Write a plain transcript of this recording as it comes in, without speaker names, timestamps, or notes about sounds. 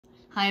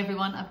Hi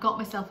everyone, I've got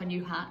myself a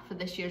new hat for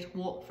this year's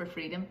Walk for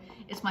Freedom.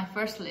 It's my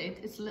first look.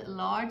 It's a little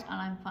large and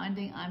I'm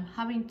finding I'm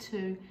having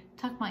to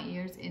tuck my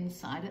ears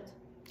inside it.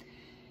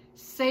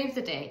 Save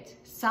the date,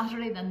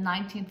 Saturday the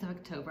 19th of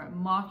October.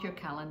 Mark your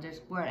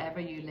calendars wherever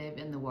you live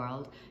in the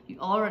world. You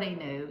already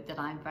know that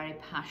I'm very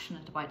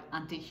passionate about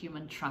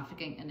anti-human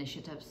trafficking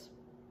initiatives.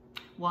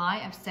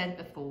 Why? I've said it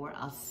before,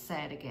 I'll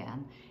say it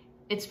again.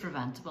 It's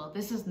preventable.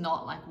 This is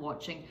not like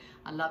watching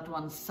a loved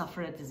one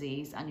suffer a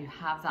disease and you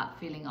have that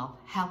feeling of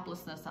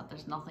helplessness that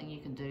there's nothing you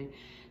can do.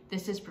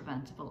 This is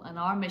preventable, and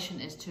our mission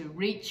is to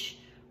reach,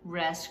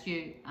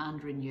 rescue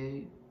and renew.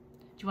 Do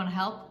you want to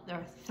help? There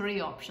are three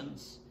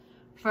options.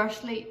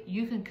 Firstly,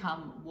 you can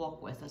come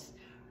walk with us.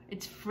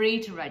 It's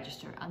free to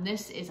register, and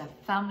this is a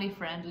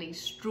family-friendly,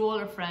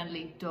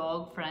 stroller-friendly,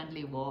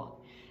 dog-friendly walk.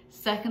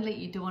 Secondly,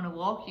 you don't want to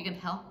walk, you can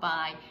help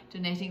by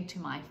donating to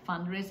my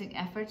fundraising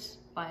efforts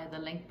via the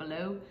link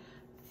below.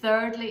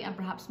 Thirdly, and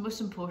perhaps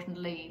most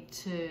importantly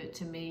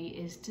to me,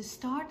 is to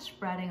start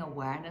spreading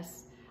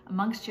awareness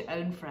amongst your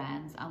own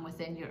friends and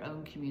within your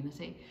own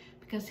community.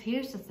 Because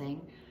here's the thing,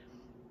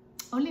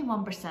 only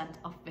 1%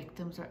 of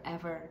victims are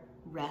ever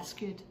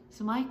rescued.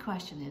 So my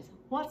question is,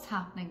 what's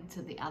happening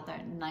to the other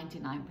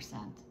 99%?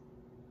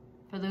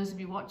 For those of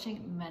you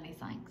watching, many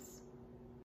thanks.